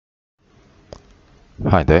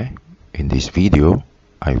Hi there, in this video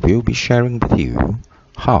I will be sharing with you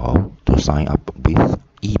how to sign up with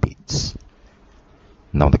Ebates.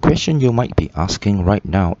 Now the question you might be asking right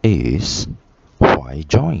now is, why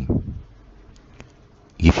join?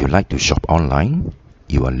 If you like to shop online,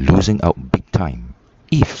 you are losing out big time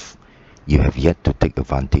if you have yet to take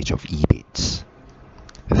advantage of Ebates.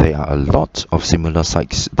 There are a lot of similar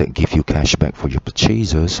sites that give you cashback for your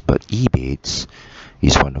purchases, but Ebates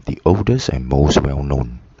is one of the oldest and most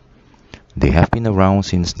well-known. They have been around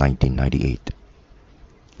since 1998.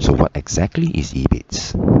 So what exactly is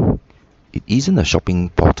Ebates? It isn't a shopping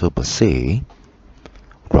portal per se.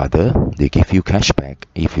 Rather, they give you cashback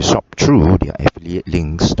if you shop through their affiliate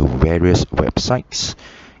links to various websites,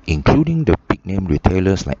 including the big name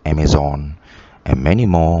retailers like Amazon and many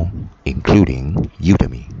more, including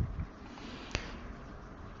Udemy.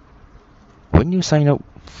 When you sign up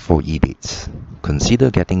for Ebates, consider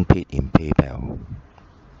getting paid in PayPal.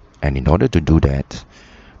 And in order to do that,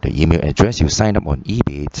 the email address you sign up on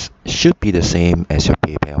Ebates should be the same as your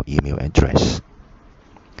PayPal email address.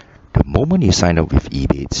 The moment you sign up with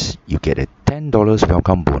Ebates, you get a $10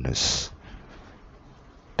 welcome bonus.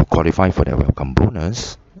 To qualify for that welcome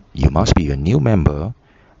bonus, you must be a new member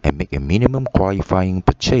and make a minimum qualifying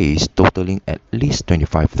purchase totaling at least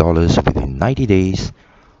 $25 within 90 days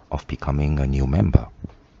of becoming a new member.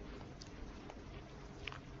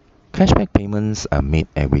 Cashback payments are made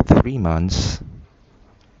every 3 months,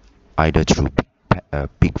 either through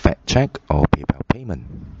Big Fat Check or PayPal payment.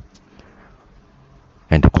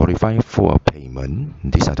 And to qualify for a payment,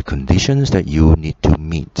 these are the conditions that you need to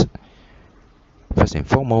meet. First and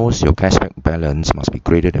foremost, your cashback balance must be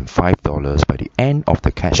greater than $5 by the end of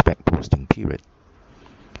the cashback posting period.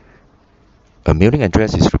 A mailing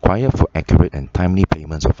address is required for accurate and timely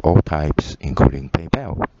payments of all types, including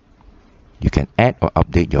PayPal. You can add or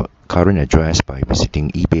update your current address by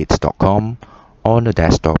visiting ebates.com on a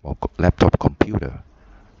desktop or laptop computer.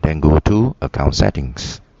 Then go to Account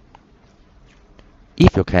Settings.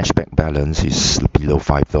 If your cashback balance is below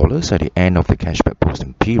 $5 at the end of the cashback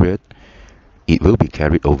posting period, it will be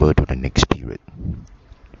carried over to the next period.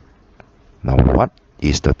 Now, what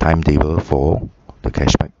is the timetable for the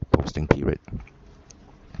cashback posting period?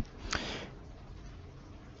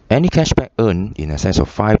 Any cashback earned in excess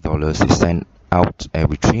of $5 is sent out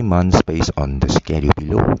every 3 months based on the schedule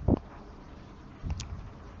below.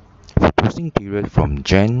 For posting period from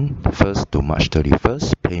Jan 1st to March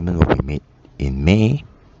 31st, payment will be made in May.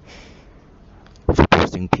 For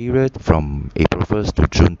posting period from April 1st to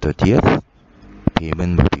June 30th,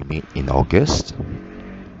 payment will be made in August,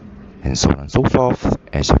 and so on and so forth,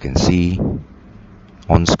 as you can see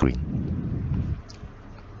on screen.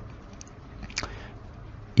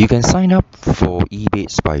 You can sign up for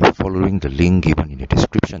Ebates by following the link given in the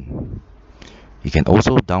description. You can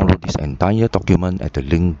also download this entire document at the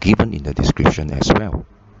link given in the description as well.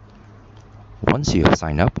 Once you have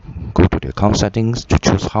signed up, go to the account settings to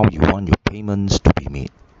choose how you want your payments to be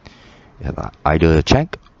made, either a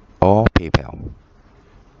check or PayPal.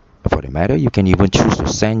 For the matter, you can even choose to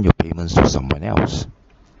send your payments to someone else.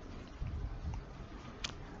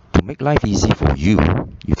 To make life easy for you,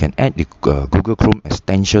 you can add the Google Chrome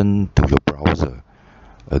extension to your browser,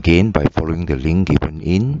 again by following the link given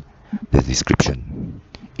in the description.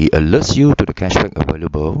 It alerts you to the cashback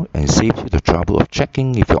available and saves you the trouble of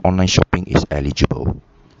checking if your online shopping is eligible.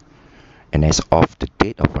 And as of the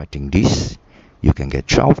date of writing this, you can get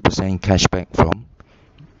 12% cashback from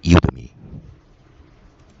Udemy.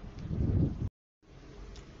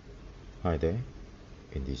 Hi there.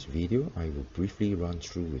 In this video, I will briefly run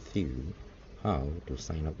through with you how to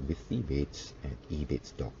sign up with Ebates at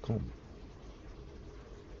ebates.com.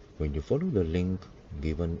 When you follow the link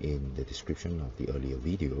given in the description of the earlier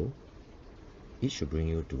video, it should bring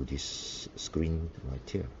you to this screen right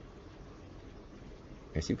here.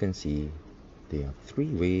 As you can see, there are 3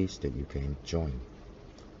 ways that you can join.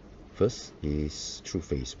 First is through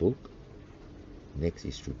Facebook, next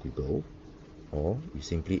is through Google, or you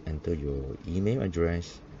simply enter your email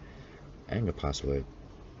address and your password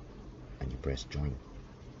and you press join.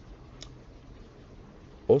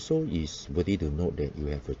 Also, it's worthy to note that you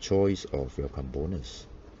have a choice of welcome bonus.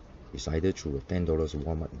 It's either through a $10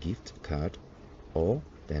 Walmart gift card or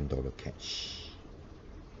 $10 cash.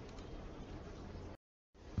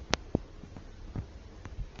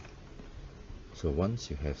 So once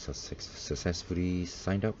you have successfully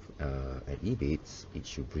signed up at Ebates, it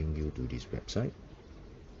should bring you to this website,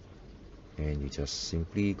 and you just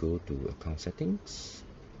simply go to account settings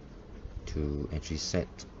to actually set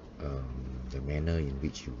the manner in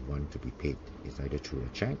which you want to be paid. It's either through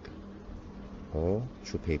a check or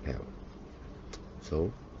through PayPal.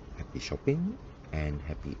 So happy shopping and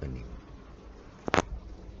happy earning.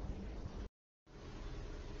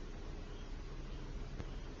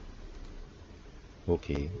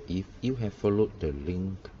 Okay, if you have followed the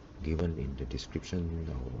link given in the description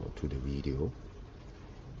or to the video,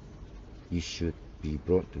 you should be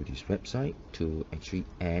brought to this website to actually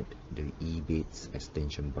add the Ebates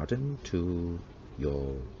extension button to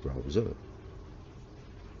your browser.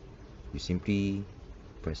 You simply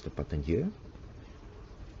press the button here,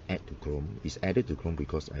 add to Chrome. It's added to Chrome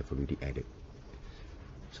because I've already added.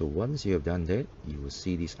 So once you have done that, you will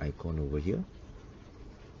see this icon over here.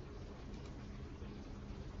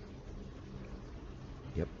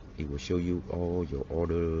 Yep, it will show you all your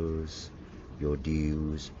orders, your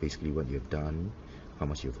deals, basically what you've done, how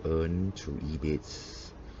much you've earned through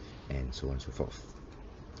Ebates, and so on and so forth.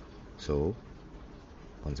 So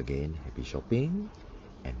once again, happy shopping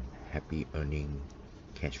and happy earning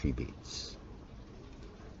cash rebates.